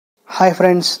Hi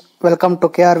friends, welcome to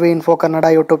KRV INFO Kannada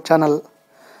YouTube channel.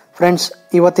 Friends,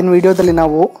 ಇವತ್ತಿನ ವಿಡಿಯೋದಲ್ಲಿ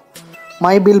ನಾವು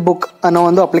ಮೈ bill book ಅನ್ನೋ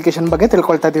ಒಂದು ಅಪ್ಲಿಕೇಶನ್ ಬಗ್ಗೆ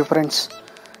ತಿಳ್ಕೊಳ್ತಾ ಇದ್ದೀವಿ. ಫ್ರೆಂಡ್ಸ್,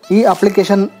 ಈ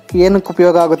ಅಪ್ಲಿಕೇಶನ್ ಏನಕ್ಕೆ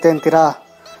ಉಪಯೋಗ ಆಗುತ್ತೆ ಅಂತೀರಾ?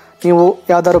 ನೀವು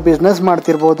ಯಾವ್ದಾದ್ರು ಬಿಸ್ನೆಸ್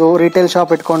ಮಾಡ್ತಿರ್ಬೋದು, ರಿಟೇಲ್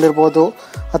ಶಾಪ್ ಇಟ್ಕೊಂಡಿರ್ಬೋದು,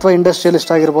 ಅಥವಾ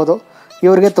ಇಂಡಸ್ಟ್ರಿಯಲಿಸ್ಟ್ ಆಗಿರ್ಬೋದು.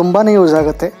 ಇವರಿಗೆ ತುಂಬಾ ಯೂಸ್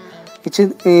ಆಗುತ್ತೆ.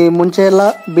 ಈ ಮುಂಚೆ ಎಲ್ಲ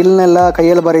ಬಿಲ್ನೆಲ್ಲ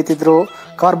ಕೈಯಲ್ಲಿ ಬರೀತಿದ್ರು,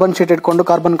 ಕಾರ್ಬನ್ ಶೀಟ್ ಇಟ್ಕೊಂಡು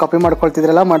ಕಾರ್ಬನ್ ಕಾಪಿ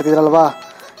ಮಾಡ್ತಿದ್ರಲ್ವಾ.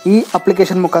 ಈ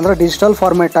ಅಪ್ಲಿಕೇಶನ್ ಮುಖಾಂತರ ಡಿಜಿಟಲ್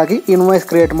ಫಾರ್ಮ್ಯಾಟ್ ಆಗಿ ಇನ್ವಾಯ್ಸ್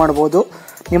ಕ್ರಿಯೇಟ್ ಮಾಡ್ಬೋದು.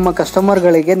 ನಿಮ್ಮ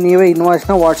ಕಸ್ಟಮರ್ಗಳಿಗೆ ನೀವೇ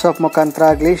ಇನ್ವಾಯ್ಸ್ನ ವಾಟ್ಸಪ್ ಮುಖಾಂತರ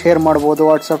ಆಗಲಿ ಶೇರ್ ಮಾಡ್ಬೋದು.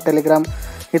 ವಾಟ್ಸಪ್, ಟೆಲಿಗ್ರಾಮ್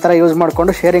ಈ ಥರ ಯೂಸ್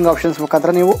ಮಾಡಿಕೊಂಡು ಶೇರಿಂಗ್ ಆಪ್ಷನ್ಸ್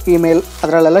ಮುಖಾಂತರ ನೀವು ಇಮೇಲ್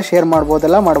ಅದರಲ್ಲೆಲ್ಲ ಶೇರ್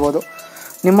ಮಾಡ್ಬೋದು.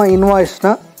 ನಿಮ್ಮ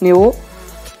ಇನ್ವಾಯ್ಸ್ನ ನೀವು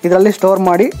ಇದರಲ್ಲಿ ಸ್ಟೋರ್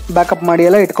ಮಾಡಿ ಬ್ಯಾಕಪ್ ಮಾಡಿ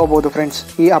ಎಲ್ಲ ಇಟ್ಕೋಬೋದು. ಫ್ರೆಂಡ್ಸ್,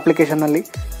 ಈ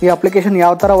ಅಪ್ಲಿಕೇಶನ್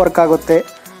ಯಾವ ಥರ ವರ್ಕ್ ಆಗುತ್ತೆ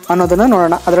ಅನ್ನೋದನ್ನು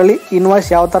ನೋಡೋಣ. ಅದರಲ್ಲಿ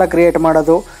ಇನ್ವಾಯ್ಸ್ ಯಾವ ಥರ ಕ್ರಿಯೇಟ್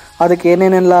ಮಾಡೋದು, ಅದಕ್ಕೆ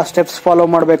ಏನೇನೆಲ್ಲ ಸ್ಟೆಪ್ಸ್ ಫಾಲೋ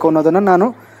ಮಾಡಬೇಕು ಅನ್ನೋದನ್ನು ನಾನು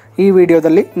ಈ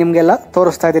ವಿಡಿಯೋದಲ್ಲಿ ನಿಮಗೆಲ್ಲ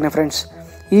ತೋರಿಸ್ತಾ ಇದ್ದೀನಿ. ಫ್ರೆಂಡ್ಸ್,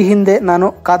 ಈ ಹಿಂದೆ ನಾನು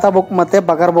ಖಾತಾ ಬುಕ್ ಮತ್ತು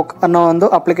ಪಗಾರ್ ಬುಕ್ ಅನ್ನೋ ಒಂದು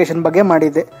ಅಪ್ಲಿಕೇಶನ್ ಬಗ್ಗೆ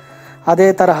ಮಾಡಿದ್ದೆ. ಅದೇ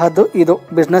ತರಹದ್ದು ಇದು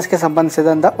ಬಿಸ್ನೆಸ್ಗೆ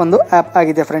ಸಂಬಂಧಿಸಿದಂಥ ಒಂದು ಆ್ಯಪ್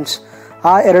ಆಗಿದೆ. ಫ್ರೆಂಡ್ಸ್,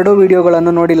 ಆ ಎರಡು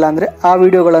ವಿಡಿಯೋಗಳನ್ನು ನೋಡಿಲ್ಲ ಅಂದರೆ ಆ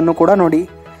ವಿಡಿಯೋಗಳನ್ನು ಕೂಡ ನೋಡಿ.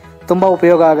 ತುಂಬ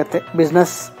ಉಪಯೋಗ ಆಗುತ್ತೆ.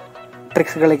 ಬಿಸ್ನೆಸ್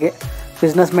ಟ್ರಿಕ್ಸ್ಗಳಿಗೆ,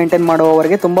 ಬಿಸ್ನೆಸ್ ಮೇಂಟೈನ್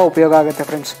ಮಾಡುವವರಿಗೆ ತುಂಬ ಉಪಯೋಗ ಆಗುತ್ತೆ.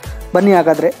 ಫ್ರೆಂಡ್ಸ್, ಬನ್ನಿ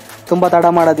ಹಾಗಾದರೆ ತುಂಬ ತಡ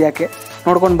ಮಾಡೋದು ಯಾಕೆ,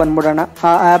 ನೋಡ್ಕೊಂಡು ಬಂದ್ಬಿಡೋಣ.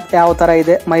 ಆ ಆ್ಯಪ್ ಯಾವ ಥರ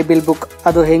ಇದೆ, ಮೈ ಬಿಲ್ ಬುಕ್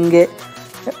ಅದು ಹೇಗೆ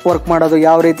ವರ್ಕ್ ಮಾಡೋದು,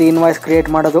 ಯಾವ ರೀತಿ ಇನ್ವಾಯ್ಸ್ ಕ್ರಿಯೇಟ್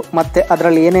ಮಾಡೋದು, ಮತ್ತು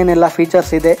ಅದರಲ್ಲಿ ಏನೇನೆಲ್ಲ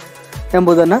ಫೀಚರ್ಸ್ ಇದೆ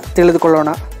ಎಂಬುದನ್ನು ತಿಳಿದುಕೊಳ್ಳೋಣ.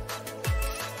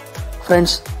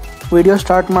 ಫ್ರೆಂಡ್ಸ್, ವಿಡಿಯೋ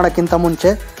ಸ್ಟಾರ್ಟ್ ಮಾಡೋಕ್ಕಿಂತ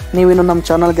ಮುಂಚೆ ನೀವಿನ್ನು ನಮ್ಮ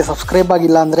ಚಾನಲ್ಗೆ ಸಬ್ಸ್ಕ್ರೈಬ್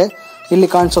ಆಗಿಲ್ಲ ಅಂದರೆ ಇಲ್ಲಿ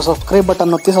ಕಾಣಿಸೋ ಸಬ್ಸ್ಕ್ರೈಬ್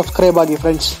ಬಟನ್ ಒತ್ತಿ ಸಬ್ಸ್ಕ್ರೈಬ್ ಆಗಿ.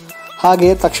 ಫ್ರೆಂಡ್ಸ್,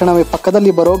 ಹಾಗೆ ತಕ್ಷಣವೇ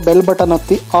ಪಕ್ಕದಲ್ಲಿ ಬರೋ ಬೆಲ್ ಬಟನ್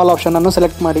ಒತ್ತಿ ಆಲ್ ಆಪ್ಷನನ್ನು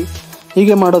ಸೆಲೆಕ್ಟ್ ಮಾಡಿ.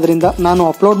 ಹೀಗೆ ಮಾಡೋದ್ರಿಂದ ನಾನು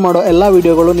ಅಪ್ಲೋಡ್ ಮಾಡೋ ಎಲ್ಲ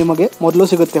ವಿಡಿಯೋಗಳು ನಿಮಗೆ ಮೊದಲು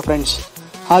ಸಿಗುತ್ತೆ. ಫ್ರೆಂಡ್ಸ್,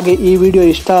 ಹಾಗೆ ಈ ವಿಡಿಯೋ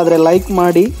ಇಷ್ಟ ಆದರೆ ಲೈಕ್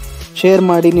ಮಾಡಿ, ಶೇರ್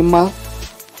ಮಾಡಿ, ನಿಮ್ಮ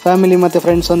ಫ್ಯಾಮಿಲಿ ಮತ್ತು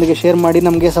ಫ್ರೆಂಡ್ಸೊಂದಿಗೆ ಶೇರ್ ಮಾಡಿ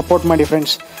ನಮಗೆ ಸಪೋರ್ಟ್ ಮಾಡಿ.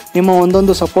 ಫ್ರೆಂಡ್ಸ್, ನಿಮ್ಮ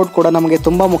ಒಂದೊಂದು ಸಪೋರ್ಟ್ ಕೂಡ ನಮಗೆ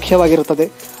ತುಂಬ ಮುಖ್ಯವಾಗಿರುತ್ತದೆ.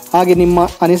 ಹಾಗೆ ನಿಮ್ಮ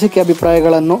ಅನಿಸಿಕೆ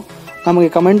ಅಭಿಪ್ರಾಯಗಳನ್ನು ನಮಗೆ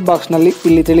ಕಮೆಂಟ್ ಬಾಕ್ಸ್ನಲ್ಲಿ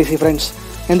ಇಲ್ಲಿ ತಿಳಿಸಿ ಫ್ರೆಂಡ್ಸ್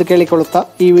ಎಂದು ಕೇಳಿಕೊಳ್ಳುತ್ತಾ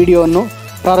ಈ ವಿಡಿಯೋವನ್ನು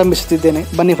ಪ್ರಾರಂಭಿಸುತ್ತಿದ್ದೇನೆ.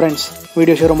 ಬನ್ನಿ ಫ್ರೆಂಡ್ಸ್,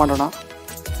 ವಿಡಿಯೋ ಶುರು ಮಾಡೋಣ.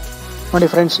 ನೋಡಿ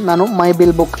ಫ್ರೆಂಡ್ಸ್, ನಾನು ಮೈ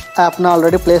ಬಿಲ್ ಬುಕ್ ಆ್ಯಪ್ನ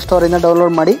ಆಲ್ರೆಡಿ ಪ್ಲೇಸ್ಟೋರಿಂದ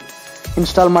ಡೌನ್ಲೋಡ್ ಮಾಡಿ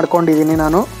ಇನ್ಸ್ಟಾಲ್ ಮಾಡ್ಕೊಂಡಿದ್ದೀನಿ.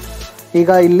 ನಾನು ಈಗ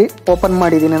ಇಲ್ಲಿ ಓಪನ್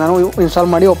ಮಾಡಿದ್ದೀನಿ. ನಾನು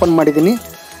ಇನ್ಸ್ಟಾಲ್ ಮಾಡಿ ಓಪನ್ ಮಾಡಿದ್ದೀನಿ.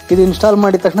 ಇದು ಇನ್ಸ್ಟಾಲ್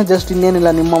ಮಾಡಿದ ತಕ್ಷಣ ಜಸ್ಟ್ ಇನ್ನೇನಿಲ್ಲ,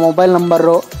 ನಿಮ್ಮ ಮೊಬೈಲ್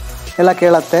ನಂಬರು ಎಲ್ಲ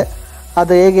ಕೇಳುತ್ತೆ.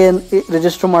 ಅದು ಹೇಗೆ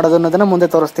ರಿಜಿಸ್ಟರ್ ಮಾಡೋದು ಅನ್ನೋದನ್ನು ಮುಂದೆ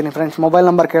ತೋರಿಸ್ತೀನಿ. ಫ್ರೆಂಡ್ಸ್, ಮೊಬೈಲ್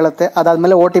ನಂಬರ್ ಕೇಳುತ್ತೆ,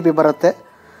 ಅದಾದಮೇಲೆ OTP ಬರುತ್ತೆ.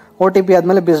 OTP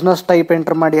ಆದಮೇಲೆ ಬಿಸ್ನೆಸ್ ಟೈಪ್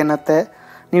ಎಂಟ್ರ್ ಮಾಡಿ ಅನ್ನತ್ತೆ.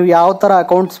 ನೀವು ಯಾವ ಥರ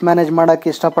ಅಕೌಂಟ್ಸ್ ಮ್ಯಾನೇಜ್ ಮಾಡೋಕ್ಕೆ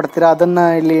ಇಷ್ಟಪಡ್ತೀರಾ ಅದನ್ನು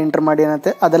ಇಲ್ಲಿ ಎಂಟ್ರ್ ಮಾಡಿ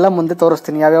ಅನ್ನತ್ತೆ. ಅದೆಲ್ಲ ಮುಂದೆ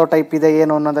ತೋರಿಸ್ತೀನಿ, ಯಾವ್ಯಾವ ಟೈಪ್ ಇದೆ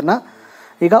ಏನು ಅನ್ನೋದನ್ನು.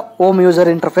 ಈಗ ಹೋಮ್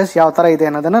ಯೂಸರ್ ಇಂಟರ್ಫೇಸ್ ಯಾವ ಥರ ಇದೆ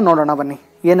ಅನ್ನೋದನ್ನು ನೋಡೋಣ. ಬನ್ನಿ,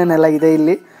 ಏನೇನೆಲ್ಲ ಇದೆ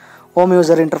ಇಲ್ಲಿ ಹೋಮ್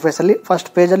ಯೂಸರ್ ಇಂಟರ್ಫೇಸಲ್ಲಿ.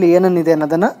 ಫಸ್ಟ್ ಪೇಜಲ್ಲಿ ಏನೇನಿದೆ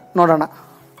ಅನ್ನೋದನ್ನು ನೋಡೋಣ.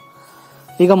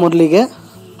 ಈಗ ಮೊದಲಿಗೆ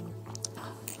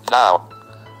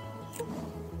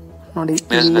ನೋಡಿ,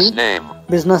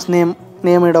 ಬಿಸ್ನೆಸ್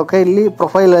ನೇಮ್ ಇಡೋಕೆ ಇಲ್ಲಿ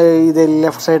ಪ್ರೊಫೈಲ್ ಇದೆ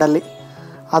ಲೆಫ್ಟ್ ಸೈಡಲ್ಲಿ.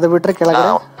 ಅದು ಬಿಟ್ಟರೆ ಕೆಳಗಡೆ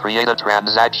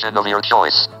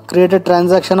create A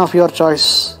transaction of your choice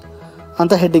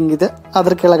ಅಂತ ಹೆಡ್ಡಿಂಗ್ ಇದೆ.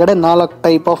 ಅದ್ರ ಕೆಳಗಡೆ 4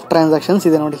 ಟೈಪ್ ಆಫ್ ಟ್ರಾನ್ಸಾಕ್ಷನ್ಸ್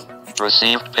ಇದೆ ನೋಡಿ.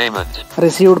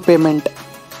 Received payment,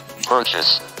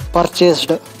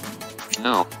 purchased,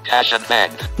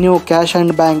 new cash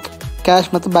and bank, cash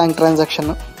ಮತ್ತು bank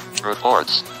transaction,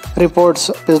 reports,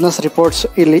 business reports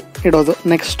ಇಲ್ಲಿ ಇಡೋದು.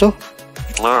 Next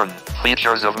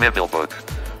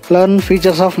learn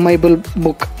features of my bill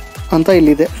book ಅಂತ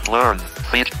ಇಲ್ಲಿದೆ.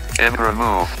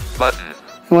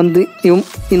 ಒಂದು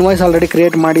ಇನ್ವಾಯ್ಸ್ ಆಲ್ರೆಡಿ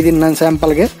ಕ್ರಿಯೇಟ್ ಮಾಡಿದ್ದೀನಿ ನಾನು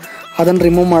ಸ್ಯಾಂಪಲ್ಗೆ. ಅದನ್ನು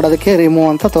ರಿಮೂವ್ ಮಾಡೋದಕ್ಕೆ ರಿಮೂವ್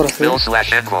ಅಂತ ತೋರಿಸ್ತೀನಿ.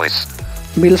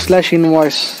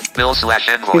 ಬಿಲ್/ಇನ್ವಾಯ್ಸ್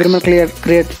ಇದ್ರ ಮೇಲೆ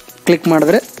ಕ್ಲಿಕ್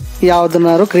ಮಾಡಿದ್ರೆ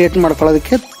ಯಾವುದನ್ನಾದ್ರು ಕ್ರಿಯೇಟ್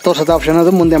ಮಾಡ್ಕೊಳ್ಳೋದಕ್ಕೆ ತೋರಿಸೋದು ಆಪ್ಷನ್.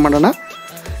 ಅದು ಮುಂದೆ ಮಾಡೋಣ.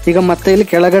 ಈಗ ಮತ್ತೆ ಇಲ್ಲಿ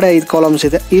ಕೆಳಗಡೆ 5 ಕಾಲಮ್ಸ್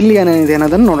ಇದೆ. ಇಲ್ಲಿ ಏನೇನಿದೆ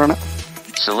ಅನ್ನೋದನ್ನು ನೋಡೋಣ.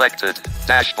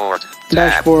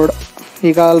 ಡ್ಯಾಶ್ಬೋರ್ಡ್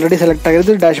ಈಗ ಆಲ್ರೆಡಿ ಸೆಲೆಕ್ಟ್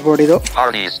ಆಗಿರೋದು ಡ್ಯಾಶ್ಬೋರ್ಡ್. ಇದು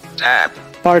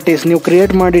ಪಾರ್ಟೀಸ್, ನೀವು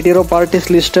ಕ್ರಿಯೇಟ್ ಮಾಡಿಟ್ಟಿರೋ ಪಾರ್ಟೀಸ್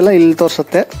ಲಿಸ್ಟ್ ಎಲ್ಲ ಇಲ್ಲಿ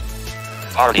ತೋರಿಸುತ್ತೆ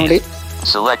ನೋಡಿ.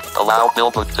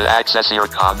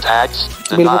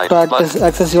 Bill book to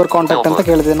access your contact ಅಂತ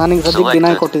ಕೇಳಿದೆ. ನಾನು ಈಗ ಸದ್ಯಕ್ಕೆ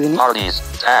ಡಿನೈ ಕೊಟ್ಟಿದ್ದೀನಿ.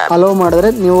 ಅಲೋ ಮಾಡಿದ್ರೆ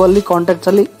ನೀವು ಅಲ್ಲಿ ಕಾಂಟ್ಯಾಕ್ಟ್ಸ್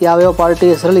ಅಲ್ಲಿ ಯಾವ್ಯಾವ ಪಾರ್ಟಿ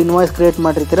ಹೆಸರಲ್ಲಿ ಇನ್ವಾಯ್ಸ್ ಕ್ರಿಯೇಟ್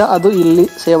ಮಾಡಿರ್ತೀರಾ ಅದು ಇಲ್ಲಿ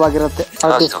ಸೇವ್ ಆಗಿರುತ್ತೆ.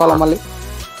 ಪಾರ್ಟೀಸ್ ಕಾಲಮ್ ಅಲ್ಲಿ.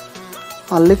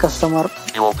 ಅಲ್ಲಿ ಕಸ್ಟಮರ್,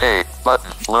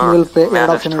 ವಿಲ್ ಪೇ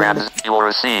ಎರಡು ಆಪ್ಷನ್ ಇದೆ.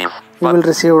 ವಿಲ್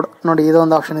ರಿಸೀವ್ಡ್ ನೋಡಿ,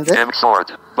 ಇದೊಂದು ಆಪ್ಷನ್ ಇದೆ.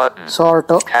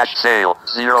 ಸಾರ್ಟ್, ಕ್ಯಾಶ್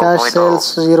ಸೇಲ್ಸ್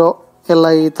 0 ಎಲ್ಲ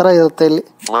ಈ ಥರ ಇರುತ್ತೆ. ಇಲ್ಲಿ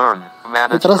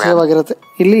ಈ ಥರ ಸೇವ್ ಆಗಿರುತ್ತೆ.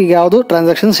 ಇಲ್ಲಿ ಈಗ ಯಾವುದು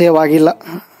ಟ್ರಾನ್ಸಾಕ್ಷನ್ ಸೇವ್ ಆಗಿಲ್ಲ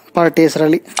ಪಾರ್ಟಿ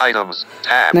ಹೆಸರಲ್ಲಿ.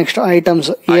 ನೆಕ್ಸ್ಟ್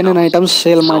ಐಟಮ್ಸ್, ಏನೇನು ಐಟಮ್ಸ್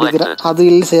ಸೇಲ್ ಮಾಡಿದ್ದೀರಾ ಅದು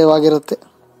ಇಲ್ಲಿ ಸೇವ್ ಆಗಿರುತ್ತೆ.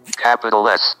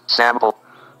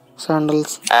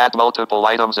 ಸ್ಯಾಂಡಲ್ಸ್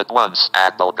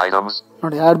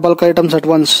ನೋಡಿ, add bulk items at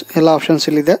once ಎಲ್ಲ ಆಪ್ಷನ್ಸ್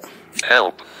ಇಲ್ಲಿದೆ.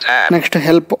 ನೆಕ್ಸ್ಟ್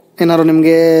ಹೆಲ್ಪ್, ಏನಾದ್ರು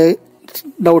ನಿಮಗೆ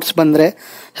ಡೌಟ್ಸ್ ಬಂದರೆ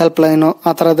ಹೆಲ್ಪ್ ಲೈನು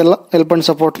ಆ ಥರದ್ದೆಲ್ಲ ಹೆಲ್ಪ್ ಅಂಡ್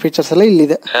ಸಪೋರ್ಟ್ ಫೀಚರ್ಸ್ ಎಲ್ಲ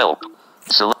ಇಲ್ಲಿದೆ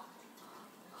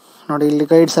ನೋಡಿ. ಇಲ್ಲಿ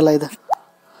ಗೈಡ್ಸ್ ಎಲ್ಲ ಇದೆ.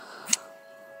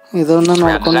 ಇದನ್ನು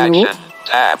ನೋಡ್ಕೊಂಡು ನೀವು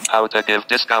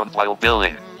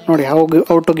ನೋಡಿ how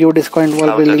to give discount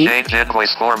while billing,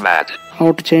 how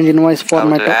to change invoice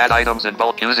format, how to add items in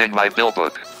bulk using my bill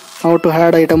book, how to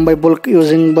add item by bulk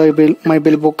using my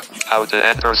bill book, how to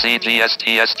enter CGST,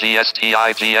 SGST,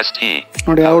 IGST,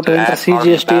 ನೋಡಿ how to enter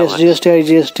CGST, SGST,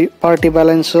 IGST, party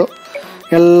balance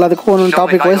ಎಲ್ಲದಕ್ಕೂ ಒಂದೊಂದು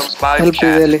topic wise help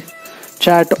ಇದೆ ಅಲ್ಲಿ.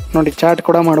 Chat ನೋಡಿ, chat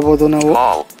ಕೂಡ ಮಾಡ್ಬೋದು ನಾವು,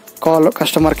 ಕಾಲ್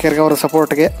customer ಕೇರ್ಗೆ ಅವರ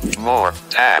ಸಪೋರ್ಟ್ಗೆ.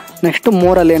 ನೆಕ್ಸ್ಟ್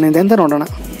ಮೋರಲ್ಲಿ ಏನಿದೆ ಅಂತ ನೋಡೋಣ.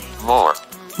 ಮೋರ್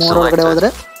ಒಳಗಡೆ ಹೋದ್ರೆ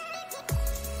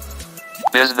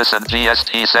business and G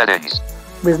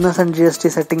S T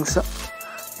settings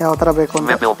ಯಾವ ಥರ ಬೇಕು ಅಂತ.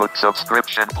 ಮೈ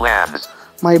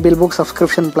ಬಿಲ್ ಬುಕ್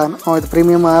ಸಬ್ಸ್ಕ್ರಿಪ್ಷನ್ ಪ್ಲಾನ್, ಇದು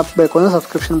ಪ್ರೀಮಿಯಂ ಆ್ಯಪ್ ಬೇಕು ಅಂದರೆ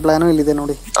ಸಬ್ಸ್ಕ್ರಿಪ್ಷನ್ ಪ್ಲಾನು ಇಲ್ಲಿದೆ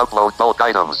ನೋಡಿ.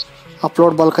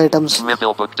 ಅಪ್ಲೋಡ್ ಬಲ್ಕ್ ಐಟಮ್ಸ್,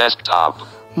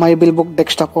 ಮೈ ಬಿಲ್ ಬುಕ್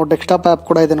ಡೆಸ್ಕ್ಟಾಪ್ ಆ್ಯಪ್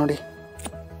ಕೂಡ ಇದೆ ನೋಡಿ.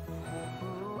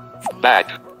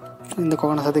 ಹಿಂದಕ್ಕೆ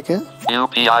ಹೋಗೋಣ. ಸದ್ಯಕ್ಕೆ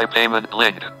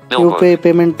UPI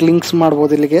ಪೇಮೆಂಟ್ ಲಿಂಕ್ಸ್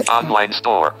ಮಾಡ್ಬೋದು ಇಲ್ಲಿಗೆ.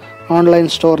 ಆನ್ಲೈನ್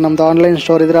ಸ್ಟೋರ್, ನಮ್ದು ಆನ್ಲೈನ್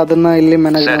ಸ್ಟೋರ್ ಇದ್ರೆ ಅದನ್ನ ಇಲ್ಲಿ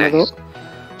ಮ್ಯಾನೇಜ್ ಮಾಡೋದು.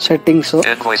 Settings,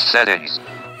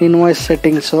 invoice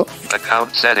settings,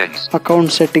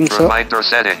 account settings,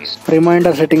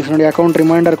 reminder settings ನೋಡಿ. ಅಕೌಂಟ್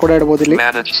ರಿಮೈಂಡರ್ ಕೂಡ ಇಡ್ಬೋದು ಇಲ್ಲಿ.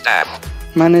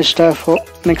 ಮ್ಯಾನೇಜ್ ಸ್ಟಾಫ್,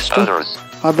 ನೆಕ್ಸ್ಟ್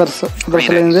ಅದರ್ಸ್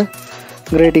ಏನಿದೆ,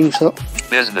 gratings,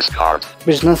 business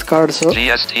cards,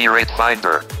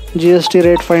 GST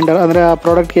rate finder ಅಂದ್ರೆ ಆ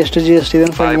ಪ್ರಾಡಕ್ಟ್ಗೆ ಎಷ್ಟು GST ಇದೆ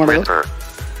ಫೈಂಡ್ ಮಾಡೋದು.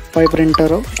 Pi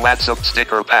printer, WhatsApp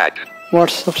sticker pack,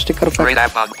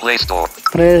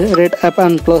 rate app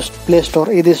on play store.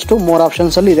 ಇದಿಷ್ಟು ಮೋರ್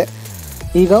ಆಪ್ಷನ್ಸ್ ಅಲ್ಲಿ ಇದೆ.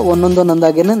 ಈಗ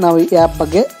ಒಂದೊಂದಾಗೇನೆ ನಾವು ಈ ಆ್ಯಪ್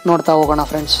ಬಗ್ಗೆ ನೋಡ್ತಾ ಹೋಗೋಣ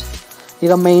ಫ್ರೆಂಡ್ಸ್.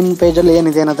 ಈಗ ಮೈನ್ ಪೇಜಲ್ಲಿ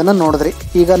ಏನಿದೆ ಅನ್ನೋದನ್ನು ನೋಡಿದ್ರಿ.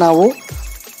 ಈಗ ನಾವು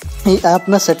ಈ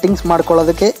ಆ್ಯಪ್ನ ಸೆಟ್ಟಿಂಗ್ಸ್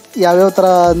ಮಾಡ್ಕೊಳ್ಳೋದಕ್ಕೆ ಯಾವ್ಯಾವ ಥರ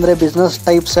ಅಂದರೆ ಬಿಸ್ನೆಸ್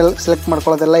ಟೈಪ್ ಸೆಲೆಕ್ಟ್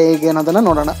ಮಾಡ್ಕೊಳ್ಳೋದೆಲ್ಲ ಹೇಗೆ ಅನ್ನೋದನ್ನು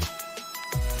ನೋಡೋಣ.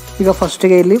 ಈಗ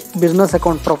ಫಸ್ಟಿಗೆ ಇಲ್ಲಿ ಬಿಸ್ನೆಸ್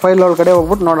ಅಕೌಂಟ್ ಪ್ರೊಫೈಲ್ ಒಳಗಡೆ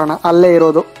ಹೋಗ್ಬಿಟ್ಟು ನೋಡೋಣ. ಅಲ್ಲೇ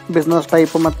ಇರೋದು ಬಿಸ್ನೆಸ್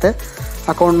ಟೈಪ್ ಮತ್ತು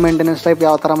ಅಕೌಂಟ್ ಮೇಂಟೆನೆನ್ಸ್ ಟೈಪ್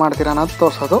ಯಾವ ಥರ ಮಾಡ್ತೀರಾ ಅನ್ನೋದು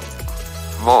ತೋರಿಸೋದು.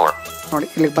 ನೋಡಿ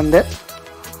ಇಲ್ಲಿಗೆ ಬಂದೆ.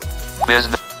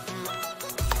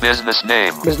 ಬಿಸ್ನೆಸ್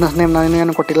ನೇಮ್ ನಾನು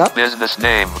ಏನು ಕೊಟ್ಟಿಲ್ಲ,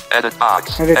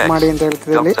 ಎಡಿಟ್ ಮಾಡಿ ಅಂತ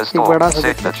ಹೇಳ್ತಿದ್ದೆ ಇಲ್ಲಿ. ಈಗ ಬೇಡ,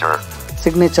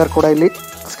 ಸಿಗ್ನೇಚರ್ ಕೂಡ ಇಲ್ಲಿ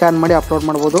ಸ್ಕ್ಯಾನ್ ಮಾಡಿ ಅಪ್ಲೋಡ್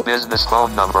ಮಾಡ್ಬೋದು. Business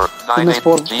phone number,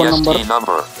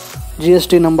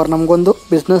 GST number, ನಮಗೊಂದು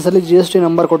ಬಿಸ್ನೆಸ್ ಅಲ್ಲಿ GST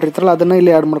ನಂಬರ್ ಕೊಟ್ಟಿರ್ತಾರಲ್ಲ ಅದನ್ನ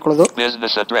ಇಲ್ಲಿ ಆಡ್ ಮಾಡ್ಕೊಳ್ಳೋದು.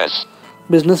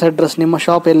 ಬಿಸ್ನೆಸ್ ಅಡ್ರೆಸ್, ನಿಮ್ಮ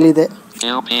ಶಾಪ್ ಎಲ್ಲಿದೆ,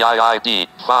 UPI ID,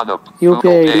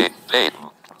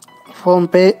 phone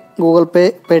pay, Google pay,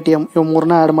 Paytm, ಇವು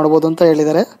ಮೂರನ್ನ ಆಡ್ ಮಾಡ್ಬೋದು ಅಂತ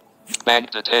ಹೇಳಿದ್ದಾರೆ.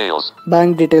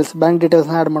 ಬ್ಯಾಂಕ್ ಡೀಟೇಲ್ಸ್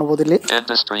ಆಡ್ ಮಾಡ್ಬೋದು ಇಲ್ಲಿ.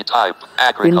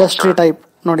 ಇಂಡಸ್ಟ್ರಿ ಟೈಪ್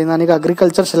ನೋಡಿ, ನಾನೀಗ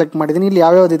ಅಗ್ರಿಕಲ್ಚರ್ ಸೆಲೆಕ್ಟ್ ಮಾಡಿದ್ದೀನಿ. ಇಲ್ಲಿ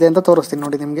ಯಾವ್ಯಾವ್ದು ಇದೆ ಅಂತ ತೋರಿಸ್ತೀನಿ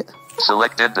ನೋಡಿ ನಿಮಗೆ.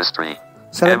 Select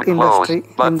industry,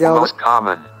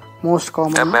 most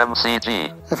common,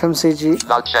 FMCG,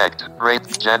 not checked, rate,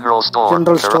 general store,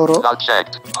 not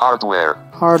checked, hardware,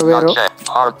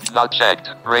 not checked,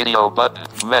 radio button,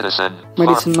 medicine,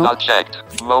 not checked,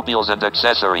 mobiles and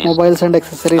accessories,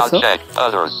 not checked,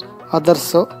 others,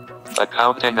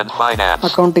 accounting and finance,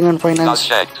 not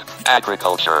checked,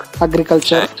 agriculture,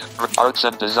 checked, arts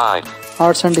and design,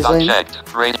 not checked,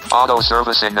 auto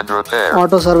servicing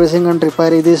and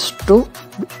repair. ಇದಿಷ್ಟು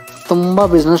ತುಂಬ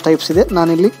business types ಇದೆ.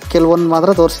 ನಾನಿಲ್ಲಿ ಕೆಲವೊಂದು ಮಾತ್ರ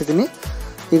ತೋರಿಸಿದ್ದೀನಿ.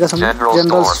 ಈಗ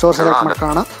general store select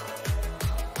ಮಾಡ್ಕೊಳ್ಳೋಣ.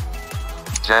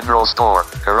 General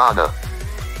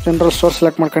store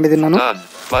select ಮಾಡ್ಕೊಂಡಿದ್ದೀನಿ ನಾನು.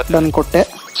 ಡನ್ ಕೊಟ್ಟೆ.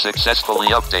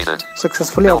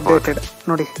 ಸಕ್ಸಸ್ಫುಲಿ ಅಪ್ಡೇಟೆಡ್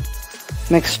ನೋಡಿ.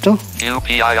 Next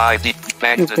UPI ID,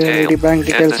 bank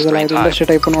details ಇದೆಲ್ಲ. ಇಂಡಸ್ಟ್ರಿ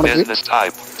ಟೈಪ್ ನೋಡಿದ್ವಿ.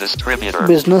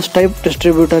 ಬಿಸ್ನೆಸ್ ಟೈಪ್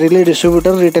ಡಿಸ್ಟ್ರಿಬ್ಯೂಟರ್, ಇಲ್ಲಿ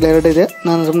ಡಿಸ್ಟ್ರಿಬ್ಯೂಟರ್ ರಿಟೇಲ್ ಎರಡು ಇದೆ.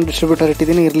 ನಾನು ಸುಮ್ಮನೆ ಡಿಸ್ಟ್ರಿಬ್ಯೂಟರ್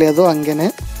ಇಟ್ಟಿದ್ದೀನಿ, ಇರಲಿ ಅದು ಹಂಗೇನೆ.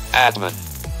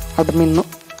 ಅಡ್ಮಿನ್ನು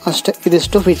ಅಷ್ಟೇ.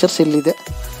 ಇದಿಷ್ಟು ಫೀಚರ್ಸ್ ಇಲ್ಲಿದೆ.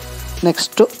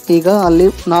 ನೆಕ್ಸ್ಟು ಈಗ ಅಲ್ಲಿ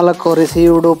 4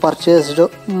 ರಿಸೀವ್ಡು, ಪರ್ಚೇಸ್ಡು,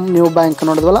 ನ್ಯೂ ಬ್ಯಾಂಕ್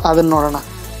ನೋಡಿದ್ವಲ್ಲ ಅದನ್ನು ನೋಡೋಣ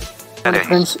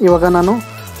ಫ್ರೆಂಡ್ಸ್. ಇವಾಗ ನಾನು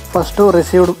ಫಸ್ಟು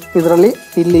ರಿಸೀವ್ಡ್ ಇದರಲ್ಲಿ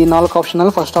ಇಲ್ಲಿ 4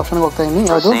 ಆಪ್ಷನಲ್ಲಿ ಫಸ್ಟ್ ಆಪ್ಷನ್ಗೆ ಹೋಗ್ತಾ ಇದ್ದೀನಿ.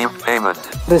 ಯಾವುದು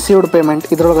ರಿಸೀವ್ಡ್ ಪೇಮೆಂಟ್.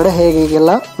 ಇದರೊಳಗಡೆ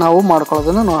ಹೇಗೆಲ್ಲ ನಾವು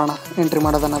ಮಾಡ್ಕೊಳ್ಳೋದನ್ನು ನೋಡೋಣ, ಎಂಟ್ರಿ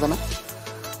ಮಾಡೋದನ್ನು. ಅದನ್ನು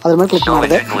ಅದ್ರ ಮೇಲೆ ಕ್ಲಿಕ್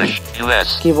ಮಾಡಿದೆ.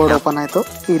 ಕೀಬೋರ್ಡ್ ಓಪನ್ ಆಯಿತು.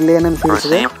 ಇಲ್ಲಿ ಏನೇನು ಫೀಲ್ಸ್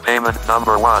ಇದೆ. Received payment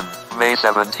number 1 May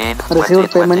 17,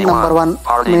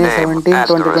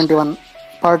 2021.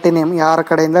 Party name, ಯಾರ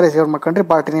ಕಡೆಯಿಂದ ರಿಸೀವ್ ಮಾಡ್ಕೊಂಡ್ರಿ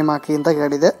ಪಾರ್ಟಿ ನೇಮ್ ಹಾಕಿ ಅಂತ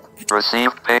ಹೇಳಿದೆ.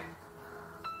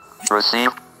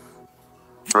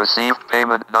 Received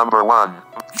payment number 1.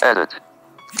 Edit.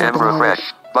 Refresh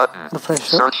button.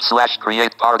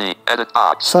 Search/create party. Edit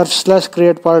box.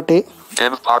 Search/create party.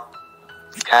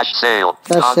 Cash sale.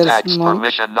 Contacts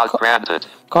permission not granted.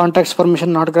 Contacts permission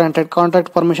not granted. Contact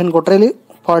permission ಕೊಟ್ರೆ ಇಲ್ಲಿ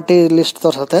party list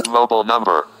ತೋರಿಸುತ್ತೆ.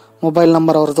 Mobile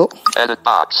number ಅವ್ರದ್ದು. Edit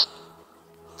box.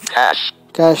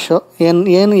 Cash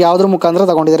ಏನು ಯಾವ್ದ್ರ ಮುಖಾಂತರ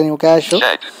ತಗೊಂಡಿದ್ದೀರಾ ನೀವು? Cash,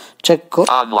 check,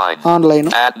 online,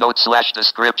 add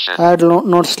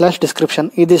ನೋಟ್/ಡಿಸ್ಕ್ರಿಪ್ಷನ್.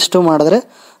 ಇದಿಷ್ಟು ಮಾಡಿದ್ರೆ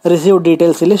ರಿಸೀವ್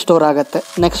ಡೀಟೇಲ್ಸ್ ಇಲ್ಲಿ ಸ್ಟೋರ್ ಆಗುತ್ತೆ.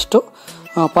 ನೆಕ್ಸ್ಟ್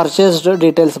ಪರ್ಚೇಸ್ಡ್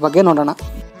ಡೀಟೇಲ್ಸ್ ಬಗ್ಗೆ ನೋಡೋಣ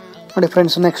ನೋಡಿ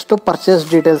friends. Next purchase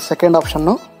details, second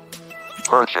option.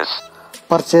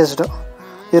 Purchased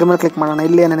ಇದ್ರ ಮೇಲೆ ಕ್ಲಿಕ್ ಮಾಡೋಣ.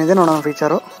 ಇಲ್ಲಿ ಏನೇನಿದೆ ನೋಡೋಣ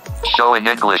feature. Showing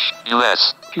English US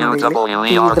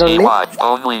QWERTY.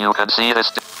 Only you can see this.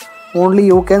 Only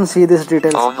you can see this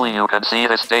details. Only you can see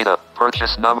this data.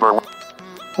 Purchase number.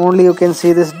 Only you can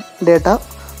see this data.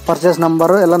 Purchase number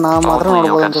ಎಲ್ಲ ನಾ ಮಾತ್ರ Only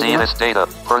you ನೋಡಬಹುದು can see this data.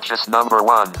 Purchase number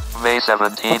 1 May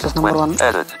 17th.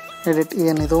 Edit. Edit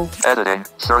ಏನಿದು? Editing.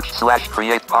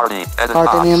 Search/create party. Edit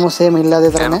party box. Name same ಇಲ್ಲ ಅದೇ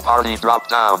ತರನೇ. Party drop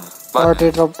down. Party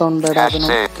drop down ಬೇಡ. ಅದನ್ನ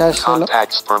cash sale.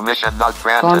 Contacts permission not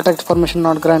granted. Contact permission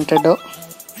not granted.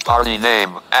 Party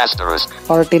name asterisk.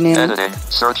 Party name. Editing.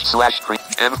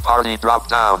 Search/create party drop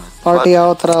down. Party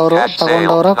ಯಾವ ತರ ಅವರು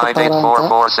ತಗೊಂಡವರ ಕೊಟ್ಟವರ ಅಂತ.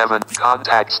 98447.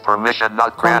 Contacts permission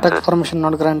not granted. Contact permission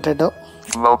not granted.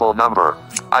 Mobile number.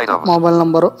 Items. Mobile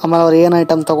number, ಆಮೇಲೆ ಅವ್ರು ಏನು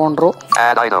item ತಗೊಂಡ್ರು.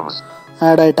 Add items.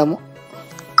 Add item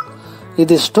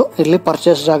ಇದಿಷ್ಟು ಇಲ್ಲಿ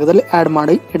ಪರ್ಚೇಸ್ ಜಾಗದಲ್ಲಿ ಆ್ಯಡ್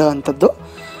ಮಾಡಿ ಇಡುವಂಥದ್ದು.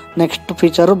 Next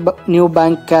feature new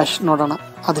bank cash ನೋಡೋಣ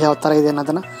ಅದು ಯಾವ ಥರ ಇದೆ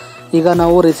ಅನ್ನೋದನ್ನು. ಈಗ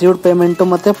ನಾವು ರಿಸೀವ್ಡ್ ಪೇಮೆಂಟು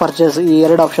ಮತ್ತು ಪರ್ಚೇಸ್ ಈ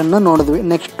ಎರಡು ಆಪ್ಷನ್ನ ನೋಡಿದ್ವಿ.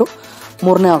 ನೆಕ್ಸ್ಟು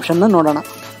ಮೂರನೇ ಆಪ್ಷನ್ನ ನೋಡೋಣ.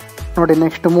 ನೋಡಿ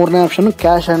ನೆಕ್ಸ್ಟ್ ಮೂರನೇ ಆಪ್ಷನ್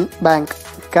ಕ್ಯಾಶ್ ಆ್ಯಂಡ್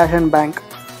ಬ್ಯಾಂಕ್.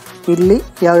 ಇಲ್ಲಿ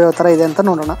ಯಾವ್ಯಾವ ಥರ ಇದೆ ಅಂತ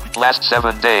ನೋಡೋಣ. Last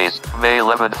 7 days, May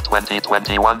 11th,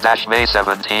 2021 May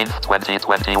 17th,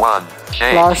 2021.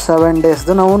 Last 7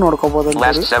 ಡೇಸ್ದು ನಾವು ನೋಡ್ಕೋಬೋದು.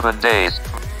 Last 7 days.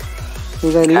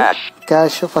 ಈಗ ಇಲ್ಲಿ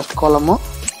cash first column,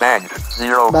 bank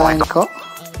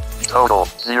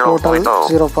total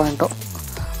 0.0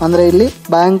 ಅಂದರೆ ಇಲ್ಲಿ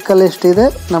ಬ್ಯಾಂಕಲ್ಲಿ ಎಷ್ಟಿದೆ,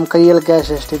 ನಮ್ಮ ಕೈಯಲ್ಲಿ ಕ್ಯಾಶ್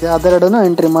ಎಷ್ಟಿದೆ ಅದೆರಡನ್ನು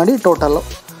ಎಂಟ್ರಿ ಮಾಡಿ ಟೋಟಲ್ಲು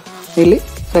ಇಲ್ಲಿ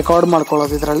ರೆಕಾರ್ಡ್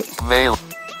ಮಾಡ್ಕೊಳ್ಳೋದು ಇದರಲ್ಲಿ.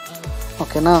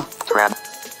 ಓಕೆನಾ.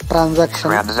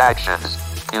 ಟ್ರಾನ್ಸಾಕ್ಷನ್ಸ್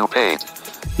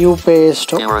ಯು ಪೇ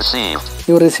ಎಷ್ಟು,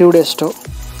 ಯು ರಿಸೀವ್ಡ್ ಎಷ್ಟು.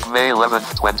 May 11th,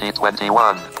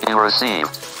 2021 you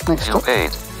received. Next you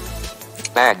paid.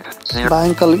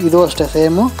 ಬ್ಯಾಂಕಲ್ಲಿ ಇದು ಅಷ್ಟೇ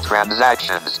same.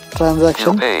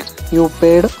 Transaction you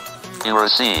paid,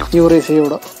 you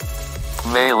received.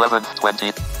 May 11th,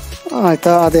 20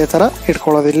 ಆಯ್ತಾ, ಅದೇ ಥರ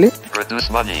ಇಟ್ಕೊಳ್ಳೋದು ಇಲ್ಲಿ.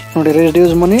 ನೋಡಿ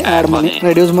ರೆಡ್ಯೂಸ್ ಮನಿ, ಆ್ಯಡ್ ಮನಿ.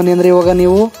 ರೆಡ್ಯೂಸ್ ಮನಿ ಅಂದರೆ ಇವಾಗ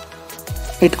ನೀವು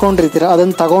ಇಟ್ಕೊಂಡಿರ್ತೀರ,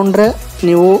 ಅದನ್ನು ತಗೊಂಡ್ರೆ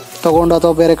ನೀವು ತಗೊಂಡು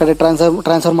ಅಥವಾ ಬೇರೆ ಕಡೆ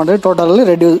ಟ್ರಾನ್ಸ್ಫರ್ ಮಾಡಿದ್ರೆ ಟೋಟಲಲ್ಲಿ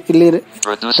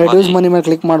ರೆಡ್ಯೂಸ್ ಮನಿ ಮೇಲೆ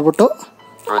ಕ್ಲಿಕ್ ಮಾಡಿಬಿಟ್ಟು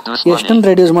ಎಷ್ಟನ್ನು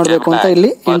ರೆಡ್ಯೂಸ್ ಮಾಡಬೇಕು ಅಂತ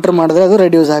ಇಲ್ಲಿ ಎಂಟ್ರ್ ಮಾಡಿದ್ರೆ ಅದು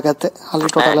ರೆಡ್ಯೂಸ್ ಆಗತ್ತೆ ಅಲ್ಲಿ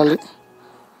ಟೋಟಲಲ್ಲಿ.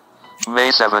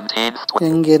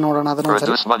 ಹೆಂಗೆ ನೋಡೋಣ ಅದನ್ನು.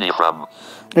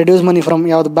 ರೆಡ್ಯೂಸ್ ಮನಿ ಫ್ರಮ್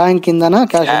ಯಾವ್ದು, ಬ್ಯಾಂಕಿಂದನಾ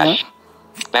ಕ್ಯಾಶ್?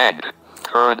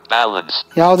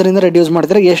 ಯಾವುದರಿಂದ ರೆಡ್ಯೂಸ್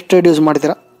ಮಾಡ್ತೀರಾ, ಎಷ್ಟು ರೆಡ್ಯೂಸ್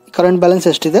ಮಾಡ್ತೀರಾ, ಕರೆಂಟ್ ಬ್ಯಾಲೆನ್ಸ್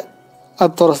ಎಷ್ಟಿದೆ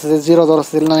ಅದು ತೋರಿಸ್ತಿದೆ. 0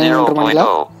 ತೋರಿಸ್ತಿಲ್ಲ, ನಾನು ಏನು ಎಂಟ್ರ್ ಮಾಡಿಲ್ಲ.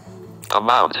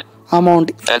 ಅಮೌಂಟ್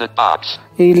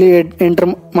ಇಲ್ಲಿ ಎಂಟ್ರ್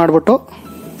ಮಾಡಿಬಿಟ್ಟು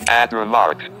ಆ್ಯಡ್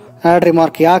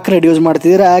ರಿಮಾರ್ಕ್, ಯಾಕೆ ರೆಡ್ಯೂಸ್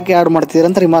ಮಾಡ್ತಿದ್ದೀರಾ, ಯಾಕೆ ಆ್ಯಡ್ ಮಾಡ್ತಿದ್ದೀರಾ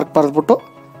ಅಂತ ರಿಮಾರ್ಕ್ ಬರೆದ್ಬಿಟ್ಟು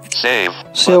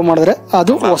ಸೇವ್ ಮಾಡಿದ್ರೆ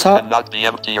ಅದು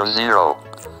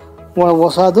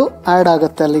ಹೊಸದು ಆ್ಯಡ್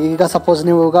ಆಗುತ್ತೆ ಅಲ್ಲಿ. ಈಗ ಸಪೋಸ್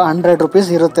ನೀವು ಈಗ 100 ರೂಪೀಸ್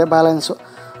ಇರುತ್ತೆ ಬ್ಯಾಲೆನ್ಸು,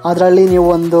 ಅದರಲ್ಲಿ ನೀವು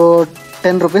ಒಂದು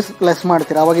 10 ರೂಪೀಸ್ ಲೆಸ್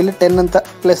ಮಾಡ್ತೀರಾ. ಅವಾಗ ಇಲ್ಲಿ 10 ಅಂತ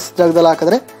ಪ್ಲಸ್ ಜಾಗದಲ್ಲಿ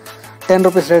ಹಾಕಿದ್ರೆ 10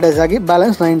 ರೂಪೀಸ್ ರೆಡ್ಯೂಸ್ ಆಗಿ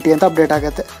ಬ್ಯಾಲೆನ್ಸ್ 90 ಅಂತ ಅಪ್ಡೇಟ್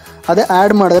ಆಗುತ್ತೆ. ಅದೇ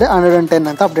ಆ್ಯಡ್ ಮಾಡಿದ್ರೆ 110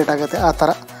 ಅಂತ ಅಪ್ಡೇಟ್ ಆಗುತ್ತೆ. ಆ ಥರ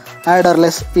ಆ್ಯಡ್ ಆರ್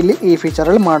ಲೆಸ್ ಇಲ್ಲಿ ಈ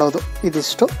ಫೀಚರಲ್ಲಿ ಮಾಡೋದು.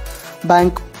 ಇದಿಷ್ಟು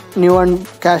bank new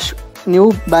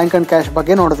bank and cash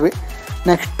ಬಗ್ಗೆ ನೋಡಿದ್ವಿ.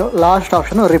 ನೆಕ್ಸ್ಟ್ ಲಾಸ್ಟ್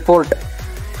ಆಪ್ಷನು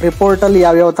ರಿಪೋರ್ಟಲ್ಲಿ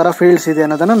ಯಾವ್ಯಾವ ಥರ ಫೀಲ್ಡ್ಸ್ ಇದೆ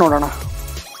ಅನ್ನೋದನ್ನು ನೋಡೋಣ.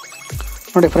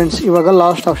 ನೋಡಿ ಫ್ರೆಂಡ್ಸ್, ಇವಾಗ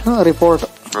ಲಾಸ್ಟ್ ಆಪ್ಷನ್ ರಿಪೋರ್ಟ್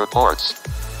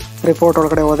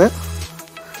ಒಳಗಡೆ ಹೋದೆ.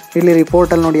 ಇಲ್ಲಿ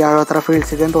ರಿಪೋರ್ಟಲ್ಲಿ ನೋಡಿ ಯಾವ್ಯಾವ ಥರ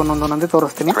ಫೀಲ್ಡ್ಸ್ ಇದೆ ಅಂತ ಒಂದೊಂದೇ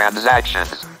ತೋರಿಸ್ತೀನಿ.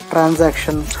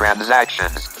 ಟ್ರಾನ್ಸಾಕ್ಷನ್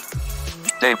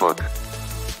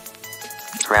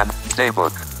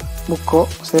ಬುಕ್ಕು,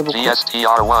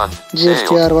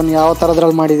 GSTR1 ಯಾವ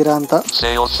ಥರದ್ರಲ್ಲಿ ಮಾಡಿದ್ದೀರಾ ಅಂತ.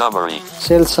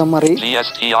 Sales summary,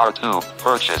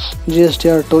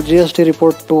 GSTR2, GST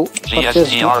report 2,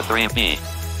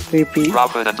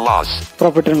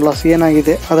 profit and loss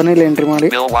ಏನಾಗಿದೆ ಅದನ್ನ ಇಲ್ಲಿ ಎಂಟ್ರಿ ಮಾಡಿ.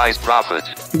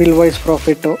 ಬಿಲ್ ವೈಸ್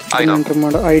ಪ್ರಾಫಿಟ್ ಎಂಟ್ರಿ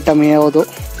ಮಾಡು. ಐಟಮ್ ಯಾವುದು,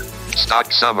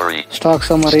 stock summary,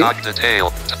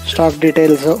 stock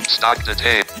details,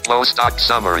 low stock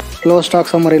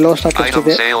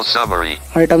ಎಷ್ಟಿದೆ,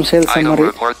 item sales summary,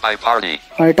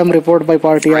 item report by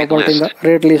party, ಯಾವ ಪಾರ್ಟಿಯಿಂದ,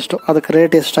 ರೇಟ್ ಲಿಸ್ಟ್, ಅದಕ್ಕೆ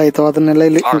ರೇಟ್ ಎಷ್ಟಾಯಿತು ಅದನ್ನೆಲ್ಲ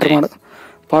ಇಲ್ಲಿ ಎಂಟ್ರಿ ಮಾಡು.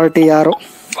 ಪಾರ್ಟಿ ಯಾರು,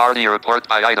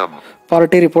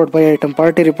 party report by item,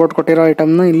 party report ಕೊಟ್ಟಿರೋ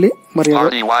ಐಟಮ್ನ ಇಲ್ಲಿ ಬರೆಯೋದು.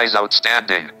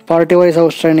 ಪಾರ್ಟಿ ವೈಸ್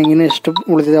ಔಟ್ಸ್ಟ್ಯಾಂಡಿಂಗ್, ಇನ್ನು ಎಷ್ಟು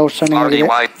ಉಳಿದಿದೆ ಔಟ್ಸ್ಟ್ಯಾಂಡಿಂಗ್ ಆಗಿದೆ.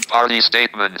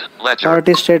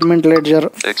 ಪಾರ್ಟಿ ಸ್ಟೇಟ್ಮೆಂಟ್, ಲೆಡ್ಜರ್,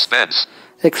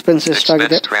 ಎಕ್ಸ್ಪೆನ್ಸ್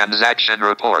ಎಷ್ಟಾಗಿದೆ,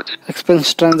 ಎಕ್ಸ್ಪೆನ್ಸ್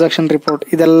ಟ್ರಾನ್ಸಾಕ್ಷನ್ ರಿಪೋರ್ಟ್.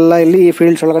 ಇದೆಲ್ಲ ಇಲ್ಲಿ ಈ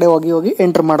ಫೀಲ್ಡ್ಸ್ ಒಳಗಡೆ ಹೋಗಿ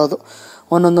ಎಂಟರ್ ಮಾಡೋದು.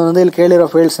 ಒಂದೊಂದು ಇಲ್ಲಿ ಕೇಳಿರೋ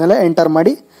ಫೀಲ್ಡ್ಸ್ನೆಲ್ಲ ಎಂಟರ್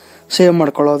ಮಾಡಿ ಸೇವ್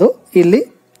ಮಾಡ್ಕೊಳ್ಳೋದು ಇಲ್ಲಿ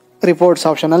ರಿಪೋರ್ಟ್ಸ್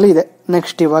ಆಪ್ಷನಲ್ಲಿ ಇದೆ.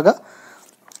 ನೆಕ್ಸ್ಟ್ ಇವಾಗ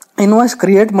ಇನ್ವಾಯ್ಸ್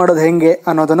ಕ್ರಿಯೇಟ್ ಮಾಡೋದು ಹೆಂಗೆ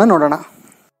ಅನ್ನೋದನ್ನು ನೋಡೋಣ.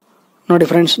 ನೋಡಿ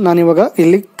ಫ್ರೆಂಡ್ಸ್, ನಾನಿವಾಗ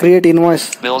ಇಲ್ಲಿ ಕ್ರಿಯೇಟ್ ಇನ್ವಾಯ್ಸ್,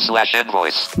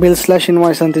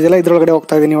 ಬಿಲ್/ಇನ್ವಾಯ್ಸ್ ಅಂತಿದೆಯಲ್ಲ ಇದ್ರೊಳಗಡೆ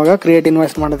ಹೋಗ್ತಾ ಇದ್ದೀನಿ. ಇವಾಗ ಕ್ರಿಯೇಟ್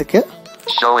ಇನ್ವಾಯ್ಸ್ ಮಾಡೋದಕ್ಕೆ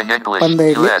ಬಂದೆ.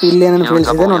 ಇಲ್ಲಿ ಏನೇನು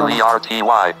ಫೀಲ್ಡ್ಸ್ ಇದೆ ನೋಡೋಣ.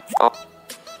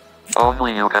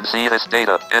 Only you can see this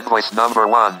data. Invoice number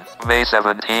 1, May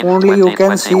 17, Only 2021. You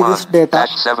can see this data.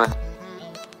 -7.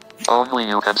 Only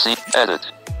you can see. Edit.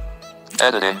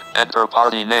 Editing. Enter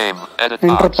party name. Edit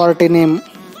enter box. Party name,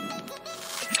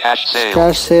 Cash sale.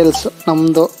 Cash sales,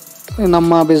 ನಮ್ಮದು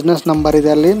ನಮ್ಮ business number ಇದೆ,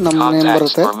 ಅಲ್ಲಿ ನಮ್ಮ name Contacts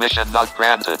ಬರುತ್ತೆ. permission not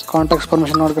granted. Contacts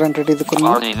permission not granted. ಇದಕ್ಕೂ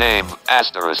Party name.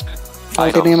 Asterisk.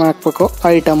 Party Items. Name ಹಾಕಬೇಕು.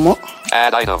 Item,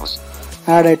 Add items.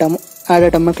 Add item, add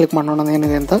item ಮೇಲೆ click ಮಾಡೋಣ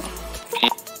ಏನಿದೆ ಅಂತ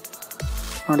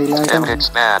ನೋಡಿ. ಇಲ್ಲಿ item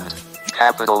Expand.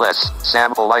 Capital S.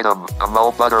 Sample item. Amul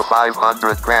butter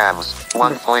 500 grams.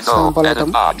 1.0. Sample Edit item.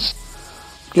 box.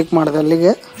 Click ಮಾಡಿದೆ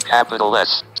ಅಲ್ಲಿಗೆ. Capital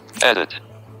S. Edit.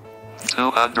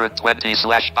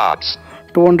 220/box.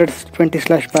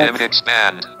 220/box.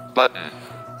 Expand. Button.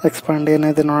 Expand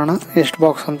ಏನಿದೆ ನೋಡೋಣ ಎಷ್ಟು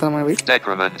ಬಾಕ್ಸ್ ಅಂತ. May be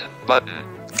Decrement. Button.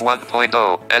 1.0.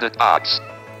 Edit box.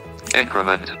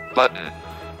 Increment. Button.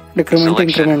 Decrement,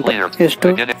 increment ಎಷ್ಟು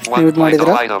use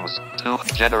ಮಾಡಿದ್ರೆ. Items. 2.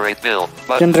 Generate bill.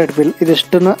 Button. Generate bill,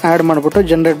 ಇದಿಷ್ಟನ್ನು add ಮಾಡಿಬಿಟ್ಟು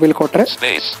ಜನರೇಟ್ ಬಿಲ್ ಕೊಟ್ಟರೆ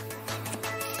Space.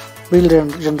 ಬಿಲ್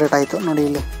ಜನರೇಟ್ ಆಯಿತು ನೋಡಿ.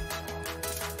 ಇಲ್ಲಿ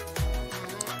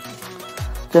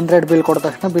ಜನರೇಟ್ ಬಿಲ್ ಕೊಟ್ಟ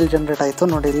ತಕ್ಷಣ ಬಿಲ್ ಜನರೇಟ್ ಆಯಿತು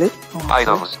ನೋಡಿ. ಇಲ್ಲಿ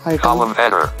Items. Item, Column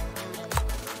header.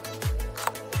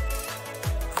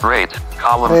 Rate.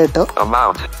 Column. Rate.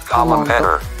 Amount. Column Amount.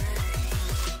 header.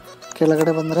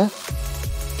 ಕೆಳಗಡೆ ಬಂದರೆ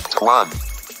 1.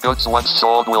 Goods once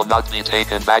sold will not be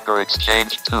taken back or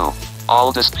exchanged. 2. All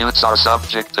disputes are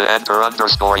subject to enter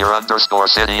underscore your underscore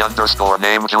city underscore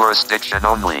name jurisdiction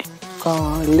only.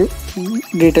 ಇಲ್ಲಿ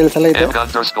details ಎಲ್ಲ ಇದೆ. M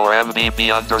underscore MBB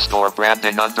underscore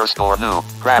branding underscore new.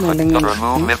 Graphic.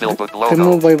 Remove Mobile Book logo.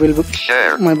 Remove ಮೈ bill book,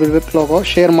 Share. ಮೈ bill book logo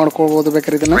share ಮಾಡ್ಕೊಳ್ಬೋದು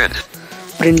ಬೇಕಾದ್ರೆ. ಇದನ್ನ Print.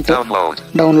 Print, Download.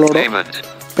 Download, Payment.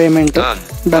 Payment, Done.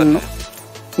 Done.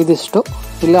 ಇದಿಷ್ಟು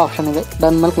ಇಲ್ಲಿ option ಇದೆ.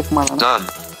 Done ಮೇಲೆ click ಮಾಡೋಣ. Done.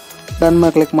 Done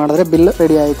ಮೇಲೆ click ಮಾಡಿದ್ರೆ ಬಿಲ್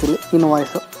ರೆಡಿ ಆಯ್ತು. ಇಲ್ಲಿ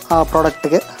ಇನ್ವಾಯ್ಸು ಆ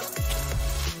ಪ್ರಾಡಕ್ಟ್ಗೆ.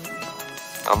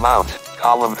 Amount.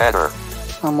 Column header.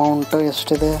 ಅಮೌಂಟ್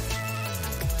ಎಷ್ಟಿದೆ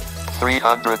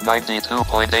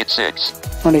 392.86.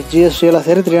 ನೋಡಿ. ಜಿ ಎಸ್ ಟಿ ಎಲ್ಲ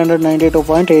ಸೇರಿ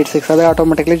 392.86. ಅದೇ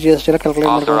ಆಟೋಮೆಟಿಕ್ಲಿ ಜಿ ಎಸ್ ಟಿ ಎಲ್ಲ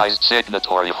ಕ್ಯಾಲ್ಕುಲೇಟ್ ಮಾಡ್ಕೊಳ್ಳಿ. Authorized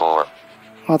signatory for.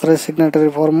 Authorise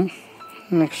signatory form.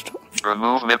 Next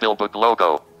Remove Mobile Book logo.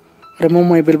 Remove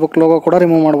my bill book logo ಕೂಡ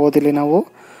ರಿಮೂವ್ ಮಾಡ್ಬೋದು ಇಲ್ಲಿ ನಾವು.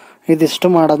 ಇದಿಷ್ಟು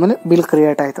ಮಾಡಾದ್ಮೇಲೆ ಬಿಲ್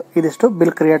ಕ್ರಿಯೇಟ್ ಆಯಿತು. ಇದಿಷ್ಟು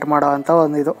ಬಿಲ್ ಕ್ರಿಯೇಟ್ ಮಾಡೋ ಅಂತ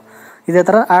ಒಂದು ಇದು. ಇದೇ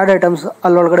ಥರ ಆ್ಯಡ್ ಐಟಮ್ಸ್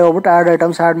ಅಲ್ಲೊಳಗಡೆ ಹೋಗ್ಬಿಟ್ಟು ಆ್ಯಡ್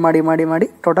ಐಟಮ್ಸ್ ಆ್ಯಡ್ ಮಾಡಿ ಮಾಡಿ ಮಾಡಿ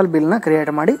ಟೋಟಲ್ ಬಿಲ್ನ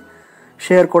ಕ್ರಿಯೇಟ್ ಮಾಡಿ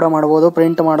ಶೇರ್ ಕೂಡ ಮಾಡ್ಬೋದು,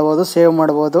 ಪ್ರಿಂಟ್ ಮಾಡ್ಬೋದು, ಸೇವ್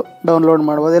ಮಾಡ್ಬೋದು, ಡೌನ್ಲೋಡ್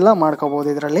ಮಾಡ್ಬೋದು, ಎಲ್ಲ ಮಾಡ್ಕೋಬೋದು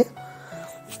ಇದರಲ್ಲಿ.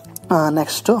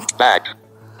 ನೆಕ್ಸ್ಟು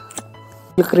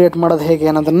ಬಿಲ್ ಕ್ರಿಯೇಟ್ ಮಾಡೋದು ಹೇಗೆ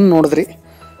ಅನ್ನೋದನ್ನು ನೋಡಿದ್ರಿ.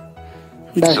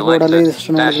 ಡ್ಯಾಶ್ ಬೋರ್ಡಲ್ಲಿ ಇದಿಷ್ಟು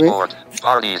ನೋಡಿದ್ವಿ.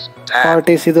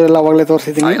 ಪಾರ್ಟೀಸ್ ಇದು ಎಲ್ಲ ಅವಾಗಲೇ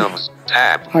ತೋರಿಸಿದ್ದೀನಿ.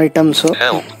 ಐಟಮ್ಸು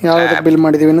ಯಾವ್ದು ಬಿಲ್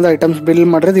ಮಾಡಿದ್ದೀವಿ ಅನ್ನೋದು ಐಟಮ್ಸ್ ಬಿಲ್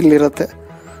ಮಾಡಿರೋದು ಇಲ್ಲಿರುತ್ತೆ.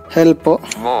 ಹೆಲ್ಪು,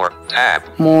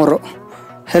 ಮೋರು,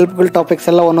 ಹೆಲ್ಪ್ಗಳು ಟಾಪಿಕ್ಸ್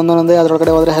ಎಲ್ಲ ಒಂದೊಂದೊಂದೇ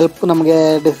ಅದರೊಳಗಡೆ ಹೋದರೆ ಹೆಲ್ಪ್ ನಮಗೆ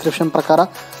ಡಿಸ್ಕ್ರಿಪ್ಷನ್ ಪ್ರಕಾರ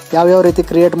ಯಾವ್ಯಾವ ರೀತಿ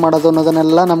ಕ್ರಿಯೇಟ್ ಮಾಡೋದು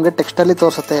ಅನ್ನೋದನ್ನೆಲ್ಲ ನಮಗೆ ಟೆಕ್ಸ್ಟಲ್ಲಿ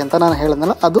ತೋರಿಸುತ್ತೆ ಅಂತ ನಾನು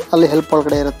ಹೇಳಿದ್ನಲ್ಲ, ಅದು ಅಲ್ಲಿ ಹೆಲ್ಪ್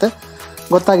ಒಳಗಡೆ ಇರುತ್ತೆ.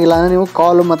 ಗೊತ್ತಾಗಿಲ್ಲ ಅಂದರೆ ನೀವು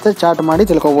ಕಾಲು ಮತ್ತು ಚಾಟ್ ಮಾಡಿ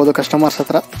ತಿಳ್ಕೊಬೋದು ಕಸ್ಟಮರ್ಸ್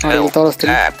ಹತ್ರ. ನೋಡಿ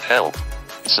ತೋರಿಸ್ತೀನಿ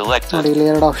ನೋಡಿ. ಇಲ್ಲಿ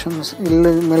 2 ಆಪ್ಷನ್ಸ್. ಇಲ್ಲಿ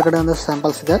ಮೇಲ್ಗಡೆ ಒಂದು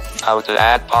ಸ್ಯಾಂಪಲ್ಸ್ ಇದೆ. How to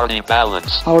add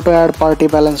party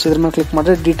balance. ಇದ್ರ ಮೇಲೆ ಕ್ಲಿಕ್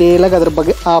ಮಾಡಿದ್ರೆ ಡೀಟೇಲಾಗಿ ಅದ್ರ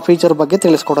ಬಗ್ಗೆ ಆ ಫೀಚರ್ ಬಗ್ಗೆ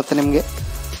ತಿಳಿಸ್ಕೊಡುತ್ತೆ ನಿಮಗೆ.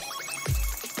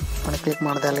 ಕ್ಲಿಕ್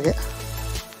ಮಾಡಿದೆ ಅಲ್ಲಿಗೆ.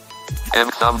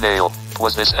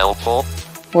 ವಾಸ್ ದಿಸ್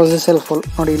ಹೆಲ್ಪ್ಫುಲ್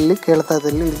ನೋಡಿ. ಇಲ್ಲಿ ಕೇಳ್ತಾ ಇದೆ,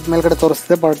 ಇಲ್ಲಿ ಮೇಲ್ಗಡೆ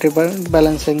ತೋರಿಸ್ತಿದೆ ಪಾರ್ಟಿ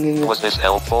ಬ್ಯಾಲೆನ್ಸ್ ಹೆಂಗೆ.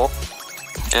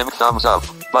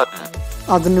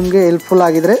 ಅದು ನಿಮಗೆ ಹೆಲ್ಪ್ಫುಲ್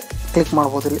ಆಗಿದ್ರೆ ಕ್ಲಿಕ್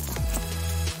ಮಾಡ್ಬೋದು ಇಲ್ಲಿ.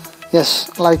 ಎಸ್,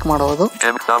 ಲೈಕ್ ಮಾಡೋದು.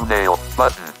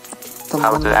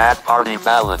 How to add party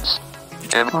balance.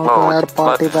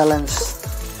 Party balance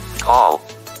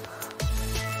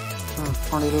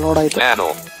ನೋಡಿ. ಲೋಡ್ ಆಯ್ತು,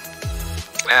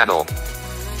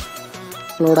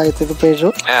 ಲೋಡ್ ಆಯ್ತು. ಇದು ಪೇಜು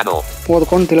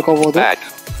ಓದ್ಕೊಂಡು ತಿಳ್ಕೊಬೋದು.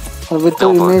 ವಿತ್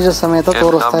ಇಮೇಜಸ್ ಸಮೇತ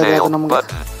ತೋರಿಸ್ತಾ ಇದೆ ಅದು ನಮಗೆ.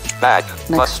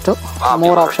 ನೆಕ್ಸ್ಟ್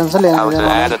ಮೋರ್ ಆಪ್ಷನ್ಸ್ ಅಲ್ಲಿ ಏನಿದೆ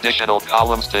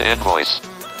ನೋಡಿ.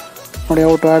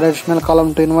 How to add additional column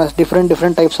to invoice. Different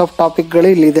types of ಟಾಪಿಕ್ಗಳು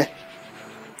ಇಲ್ಲಿದೆ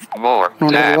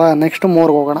ನೋಡಿ. ಇವಾಗ ನೆಕ್ಸ್ಟ್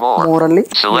ಮೋರ್ಗೆ ಹೋಗೋಣ. ಮೋರಲ್ಲಿ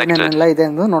ಏನೇನೆಲ್ಲ ಇದೆ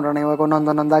ಎಂದು ನೋಡೋಣ. ಇವಾಗ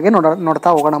ಒಂದೊಂದಾಗಿ ನೋಡ್ತಾ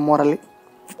ಹೋಗೋಣ. ಮೋರಲ್ಲಿ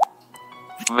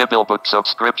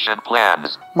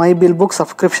ಮೈ ಬಿಲ್ ಬುಕ್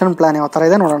ಸಬ್ಸ್ಕ್ರಿಪ್ಷನ್ ಪ್ಲಾನ್ ಯಾವ ಥರ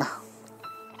ಇದೆ ನೋಡೋಣ.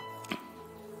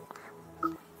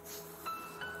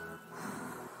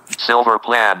 Silver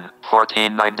plan,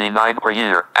 $14.99 per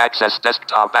year. Access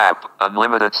desktop app,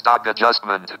 unlimited stock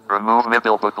adjustment. Remove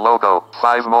Mobile Book logo.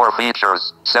 5 more features,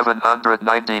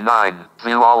 $799.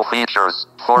 View all features,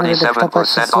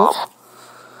 47% off.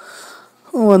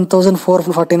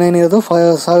 1449 ಇರೋದು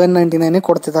 799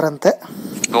 ಕೊಡ್ತಿದಾರಂತೆ.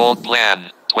 Gold plan,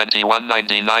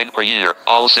 $21.99 per year.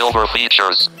 All silver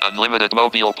features, unlimited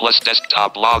mobile plus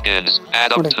desktop logins.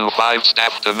 Add up to 5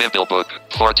 staff to Mobile Book,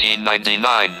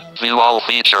 $14.99. View all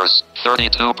features,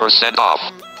 32% off.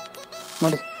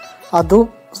 ನೋಡಿ, ಅದು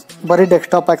ಬರೀ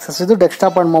desktop access. ಇದು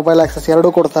desktop and mobile access ಎರಡೂ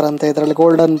ಕೊಡ್ತಾರಂತೆ ಇದರಲ್ಲಿ.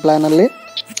 Golden plan ಅಲ್ಲಿ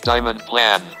Diamond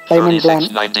plan,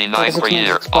 $36.99 per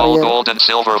year. All gold and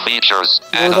silver features.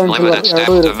 Add unlimited staff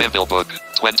to Mobile Book,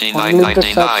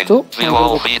 $29.99. View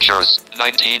all features,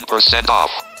 19%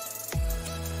 off.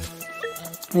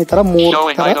 ಈ ಥರ 3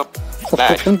 Showing ಥರ item.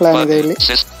 ಸಬ್ಸ್ಕ್ರಿಪ್ಷನ್ ಪ್ಲಾನ್ ಇದೆ ಇಲ್ಲಿ.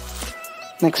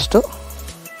 Next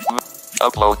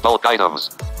Upload bulk items.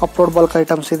 Upload bulk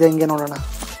items ಇದೆ, ಹೆಂಗೆ ನೋಡೋಣ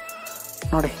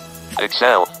ನೋಡಿ.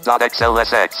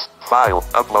 Excel.xlsx file.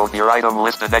 Upload your item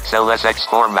list in XLSX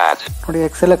format. ನೋಡಿ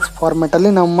XLX ಫಾರ್ಮ್ಯಾಟ್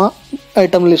ಅಲ್ಲಿ ನಮ್ಮ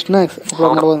ಐಟಮ್ ಲಿಸ್ಟ್ ನ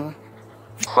ಅಪ್ಲೋಡ್ ಮಾಡಬಹುದು.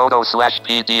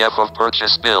 Photo/PDF of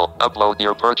purchase bill. Upload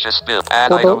your purchase bill.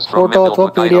 Add items from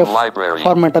PDF item library.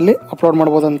 Format ಅಲ್ಲಿ upload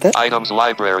ಮಾಡಬಹುದಂತೆ. Items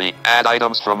library. Add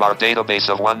items from our database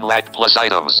of 1 lakh plus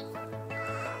items.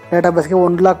 ಡೇಟಾಬೇಸ್ಗೆ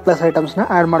 1 lakh plus items ನ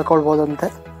add ಮಾಡ್ಕೊಳ್ಬಹುದಂತೆ.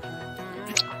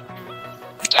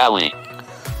 Tally.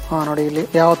 ನೋಡಿ ಇಲ್ಲಿ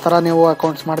ಯಾವ ತರ ನೀವು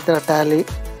accounts ಮಾಡ್ತೀರಾ Tally,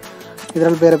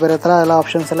 ಇದರಲ್ಲಿ ಬೇರೆ ಬೇರೆ ತರ ಎಲ್ಲ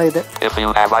ಆಪ್ಷನ್ಸ್ ಎಲ್ಲ ಇದೆ. If you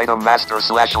have item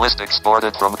master/list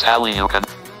exported from Tally, you can.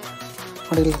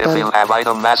 If you have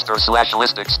item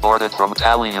master/list exported from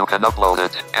Tally, you can upload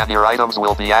it, and your items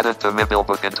will be added to Mibil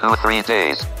Book in 2-3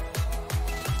 days.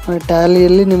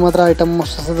 ಟ್ಯಾಲಿಯಲ್ಲಿ ನಿಮ್ಮ ಹತ್ರ item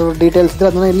details ಇದ್ರೆ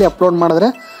ಅದನ್ನ ಇಲ್ಲಿ upload ಮಾಡಿದ್ರೆ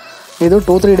ಇದು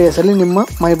 2-3 days ಅಲ್ಲಿ ನಿಮ್ಮ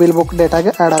ಮೈ bill book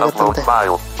ಡೇಟಾಗೆ add ಆಗುತ್ತೆ.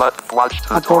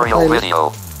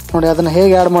 ನೋಡಿ ಅದನ್ನ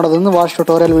ಹೇಗೆ ಆಡ್ ಮಾಡೋದನ್ನು ವಾಚ್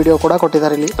ಟ್ಯುಟೋರಿಯಲ್ ವಿಡಿಯೋ ಕೂಡ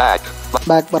ಕೊಟ್ಟಿದ್ದಾರೆ ಇಲ್ಲಿ.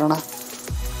 ಬ್ಯಾಕ್ ಬರೋಣ.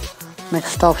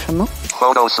 ನೆಕ್ಸ್ಟ್ ಆಪ್ಷನ್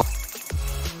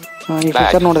ಈ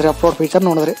ಫೀಚರ್ ನೋಡಿದ್ರಿ, ಅಪ್ಲೋಡ್ ಫೀಚರ್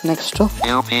ನೋಡಿದ್ರಿ. ನೆಕ್ಸ್ಟ್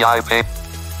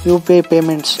UPI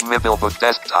ಪೇಮೆಂಟ್ಸ್,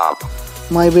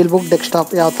 ಮೈ ಬಿಲ್ ಬುಕ್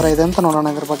ಡೆಸ್ಕ್ಟಾಪ್ ಯಾವ ಥರ ಇದೆ ಅಂತ ನೋಡೋಣ.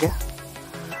 ಇದ್ರ ಬಗ್ಗೆ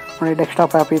ನೋಡಿ,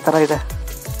 ಡೆಸ್ಕ್ಟಾಪ್ ಆ್ಯಪ್ ಈ ಥರ ಇದೆ.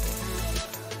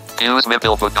 Use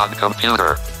Mibil Book on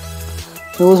computer.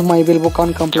 Use my bill book on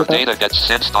computer. Your data gets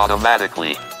synced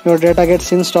automatically. Your data gets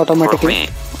synced automatically.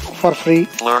 For free.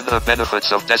 Learn the benefits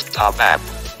of desktop app.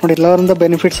 ನೋಡಿ, learn the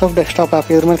benefits of desktop app.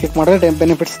 ಇದ್ರ ಮೇಲೆ click ಮಾಡಿದ್ರೆ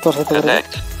benefits ತೋರಿಸುತ್ತೆ.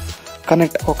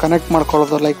 Connect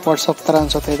ಮಾಡ್ಕೊಳ್ಳೋದು, like WhatsApp ಥರ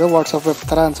ಅನ್ಸುತ್ತೆ. ಇದು WhatsApp web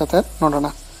ಥರ ಅನ್ಸುತ್ತೆ. ನೋಡೋಣ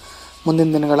ಮುಂದಿನ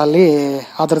ದಿನಗಳಲ್ಲಿ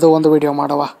ಅದರದ್ದು ಒಂದು ವಿಡಿಯೋ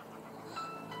ಮಾಡುವ.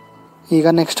 ಈಗ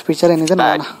ನೆಕ್ಸ್ಟ್ ಫೀಚರ್ ಏನಿದೆ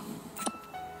ನೋಡೋಣ.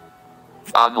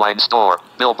 Online store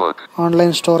bill book.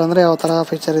 Online store ಅಂದರೆ ಯಾವ ಥರ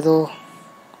ಫೀಚರ್ ಇದು?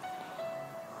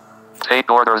 Take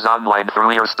orders online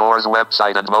through your store's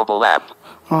website and mobile app.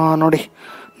 ನೋಡಿ,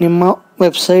 ನಿಮ್ಮ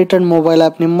ವೆಬ್ಸೈಟ್ ಆ್ಯಂಡ್ ಮೊಬೈಲ್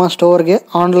ಆ್ಯಪ್, ನಿಮ್ಮ ಸ್ಟೋರ್ಗೆ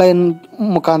ಆನ್ಲೈನ್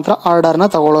ಮುಖಾಂತರ ಆರ್ಡರ್ನ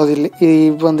ತಗೊಳ್ಳೋದಿಲ್ಲ ಈ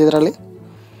ಒಂದು ಇದರಲ್ಲಿ.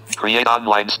 Create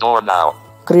online store now.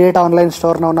 Create online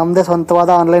store, ನಾವು ನಮ್ಮದೇ ಸ್ವಂತವಾದ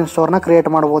ಆನ್ಲೈನ್ ಸ್ಟೋರ್ನ ಕ್ರಿಯೇಟ್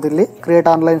ಮಾಡ್ಬೋದು ಇಲ್ಲಿ. ಕ್ರಿಯೇಟ್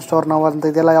ಆನ್ಲೈನ್ ಸ್ಟೋರ್ ನಾವು ಅಂತ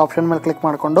ಇದೆಲ್ಲ ಆಪ್ಷನ್ ಮೇಲೆ ಕ್ಲಿಕ್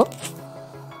ಮಾಡಿಕೊಂಡು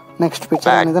ನೆಕ್ಸ್ಟ್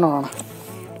ಫೀಚರ್ ಏನಿದೆ ನೋಡೋಣ.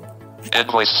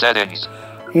 Invoice settings.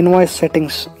 ಇನ್ವಾಯ್ಸ್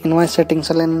ಸೆಟ್ಟಿಂಗ್ಸ್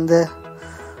ಅಲ್ಲಿ ಏನಿದೆ?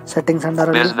 Settings under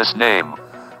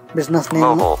business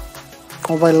name,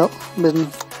 mobile,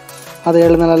 business ಅದು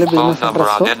ಹೇಳಿದ್ಮೇಲೆ ಅಲ್ಲಿ business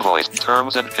address,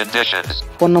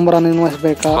 phone number on invoice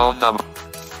ಬೇಕಾ,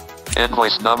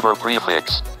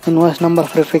 ಇನ್ವಾಯ್ಸ್ ನಂಬರ್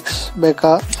ಪ್ರಿಫಿಕ್ಸ್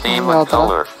ಬೇಕಾ, ಯಾವ ಥರ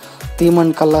ಥೀಮ್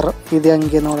ಅಂಡ್ ಕಲರ್ ಇದೆ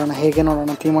ಹಂಗೆ ನೋಡೋಣ. ಹೇಗೆ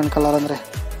ನೋಡೋಣ ಥೀಮ್ ಅಂಡ್ ಕಲರ್ ಅಂದರೆ?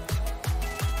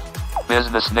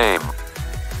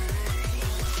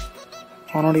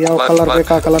 ನೋಡಿ ಯಾವ ಕಲರ್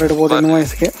ಬೇಕಾ ಆ ಕಲರ್ ಇಡ್ಬೋದು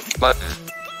ಇನ್ವಾಯ್ಸ್ಗೆ.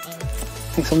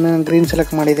 ಈಗ ಸುಮ್ಮನೆ ನಾನು ಗ್ರೀನ್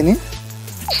ಸೆಲೆಕ್ಟ್ ಮಾಡಿದ್ದೀನಿ.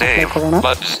 ಕೊಡೋಣ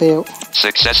ಸೇವ್.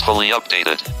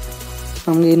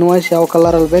 ನಮಗೆ ಇನ್ವಾಯ್ಸ್ ಯಾವ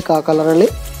ಕಲರಲ್ಲಿ ಬೇಕು ಆ ಕಲರಲ್ಲಿ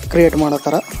ಕ್ರಿಯೇಟ್ ಮಾಡೋ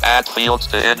ಥರ. Add fields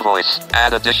to invoice.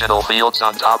 Add additional fields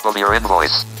on top of your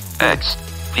invoice. X,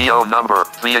 PO number,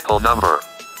 vehicle number.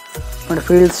 ನೋಡಿ,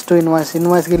 ಫೀಲ್ಡ್ಸ್ ಟು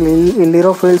ಇನ್ವಾಯ್ಸ್ಗೆ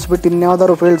ಇಲ್ಲಿರೋ ಫೀಲ್ಡ್ಸ್ ಬಿಟ್ಟು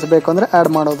ಇನ್ಯಾವ್ದಾದ್ರು ಫೀಲ್ಡ್ಸ್ ಬೇಕು ಅಂದರೆ ಆ್ಯಡ್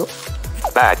ಮಾಡೋದು.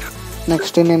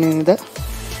 ನೆಕ್ಸ್ಟ್ ಇನ್ನೇನಿದೆ?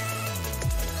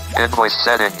 Invoice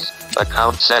settings,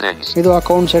 account settings. ಇದು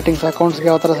ಅಕೌಂಟ್ ಸೆಟ್ಟಿಂಗ್ಸ್, ಅಕೌಂಟ್ಸ್ಗೆ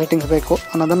ಯಾವ ಥರ ಸೆಟ್ಟಿಂಗ್ಸ್ ಬೇಕು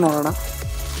ಅನ್ನೋದನ್ನು ನೋಡೋಣ.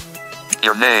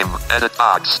 Your name, edit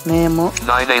box. Name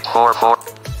 9844.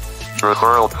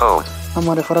 Referral code. ನಮ್ಮ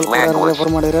ರೆಫರಲ್ ಕೋಡ್ ರೆಫರ್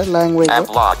ಮಾಡಿದ್ರೆ language.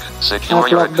 App lock. Secure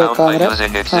your account by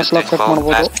using existing phone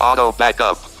pass. Auto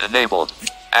backup enabled.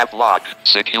 App lock.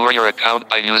 Secure your account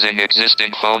by using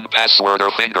existing phone password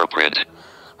or fingerprint.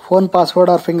 Phone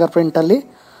password R finger print ಅಲ್ಲಿ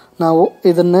ನಾವು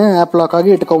ಇದನ್ನೇ app lock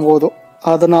ಆಗಿ ಇಟ್ಕೊಬಹುದು.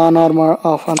 ಅದನ್ನ on R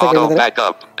of ಅಂತ ಹೇಳಿದ್ರೆ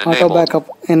auto backup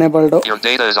enabled. Your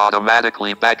data is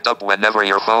automatically backed up whenever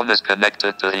your phone is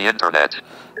connected to the internet.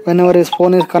 Whenever your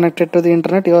phone is connected to the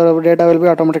internet, your data will be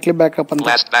automatically backed up.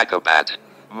 Last backup at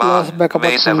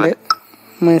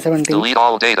May 17. Delete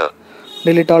all data.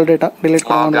 Delete all data.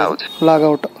 Log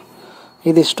out.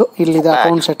 ಇದಿಷ್ಟು ಇಲ್ಲಿದೆ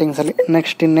account settings ಅಲ್ಲಿ.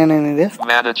 Next ಇನ್ನೇನೇನಿದೆ?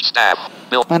 Manage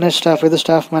staff. ಇದು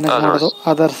staff manage ಮಾಡೋದು.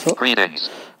 Others,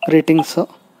 greetings,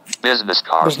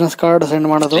 business card send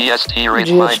ಮಾಡೋದು. GST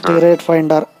rate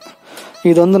finder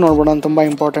ಇದೊಂದು ನೋಡ್ಬೋಣ, ತುಂಬಾ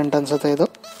important ಅನ್ಸುತ್ತೆ ಇದು.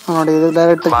 ನೋಡಿ, ಇದು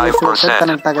ಡೈರೆಕ್ಟ್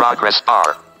ಕನೆಕ್ಟ್ ಆಗುತ್ತೆ.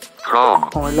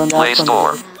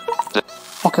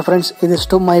 ಓಕೆ ಫ್ರೆಂಡ್ಸ್,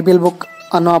 ಇದಿಷ್ಟು ಮೈ ಬಿಲ್ ಬುಕ್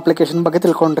ಅನ್ನೋ ಅಪ್ಲಿಕೇಶನ್ ಬಗ್ಗೆ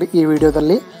ತಿಳ್ಕೊಂಡ್ರಿ ಈ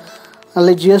ವಿಡಿಯೋದಲ್ಲಿ.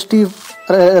 ಅಲ್ಲಿ GST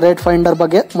ರೇಟ್ ಫೈಂಡರ್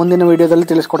ಬಗ್ಗೆ ಮುಂದಿನ ವಿಡಿಯೋದಲ್ಲಿ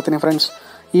ತಿಳಿಸ್ಕೊಡ್ತೀನಿ ಫ್ರೆಂಡ್ಸ್.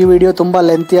 ಈ ವಿಡಿಯೋ ತುಂಬ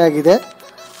ಲೆಂತಿ ಆಗಿದೆ.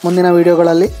 ಮುಂದಿನ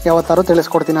ವಿಡಿಯೋಗಳಲ್ಲಿ ಯಾವತ್ತಾರು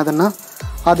ತಿಳಿಸ್ಕೊಡ್ತೀನಿ ಅದನ್ನು.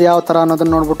 ಅದು ಯಾವ ಥರ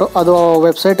ಅನ್ನೋದನ್ನು ನೋಡ್ಬಿಟ್ಟು ಅದು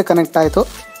ವೆಬ್ಸೈಟ್ ಕನೆಕ್ಟ್ ಆಯಿತು,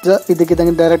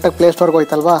 ಇದಕ್ಕಿದ್ದಂಗೆ ಡೈರೆಕ್ಟಾಗಿ ಪ್ಲೇಸ್ಟೋರ್ಗೆ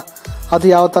ಹೋಯ್ತಲ್ವಾ, ಅದು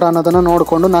ಯಾವ ಥರ ಅನ್ನೋದನ್ನು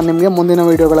ನೋಡಿಕೊಂಡು ನಾನು ನಿಮಗೆ ಮುಂದಿನ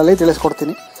ವೀಡಿಯೋಗಳಲ್ಲಿ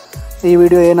ತಿಳಿಸ್ಕೊಡ್ತೀನಿ. ಈ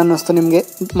ವಿಡಿಯೋ ಏನನ್ನಿಸ್ತು ನಿಮಗೆ,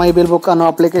 ಮೈ ಬಿಲ್ ಬುಕ್ ಅನ್ನೋ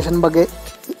ಅಪ್ಲಿಕೇಶನ್ ಬಗ್ಗೆ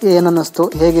ಏನನ್ನಿಸ್ತು,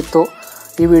 ಹೇಗಿತ್ತು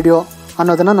ಈ ವಿಡಿಯೋ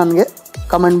ಅನ್ನೋದನ್ನು ನನಗೆ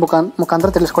ಕಮೆಂಟ್ ಮುಖಾಂತರ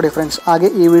ತಿಳಿಸ್ಕೊಡಿ ಫ್ರೆಂಡ್ಸ್. ಹಾಗೆ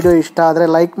ಈ ವಿಡಿಯೋ ಇಷ್ಟ ಆದರೆ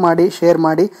ಲೈಕ್ ಮಾಡಿ, ಶೇರ್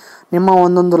ಮಾಡಿ. ನಿಮ್ಮ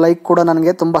ಒಂದೊಂದು ಲೈಕ್ ಕೂಡ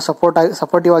ನನಗೆ ತುಂಬ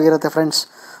ಸಪೋರ್ಟಿವ್ ಆಗಿರುತ್ತೆ ಫ್ರೆಂಡ್ಸ್.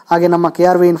 ಹಾಗೆ ನಮ್ಮ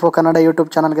KRV ಇನ್ಫೋ ಕನ್ನಡ ಯೂಟ್ಯೂಬ್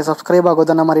ಚಾನಲ್ಗೆ ಸಬ್ಸ್ಕ್ರೈಬ್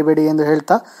ಆಗೋದನ್ನು ಮರಿಬೇಡಿ ಎಂದು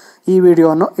ಹೇಳ್ತಾ ಈ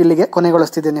ವಿಡಿಯೋವನ್ನು ಇಲ್ಲಿಗೆ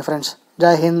ಕೊನೆಗೊಳಿಸ್ತಿದ್ದೀನಿ ಫ್ರೆಂಡ್ಸ್.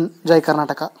 ಜೈ ಹಿಂದ್, ಜೈ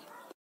ಕರ್ನಾಟಕ.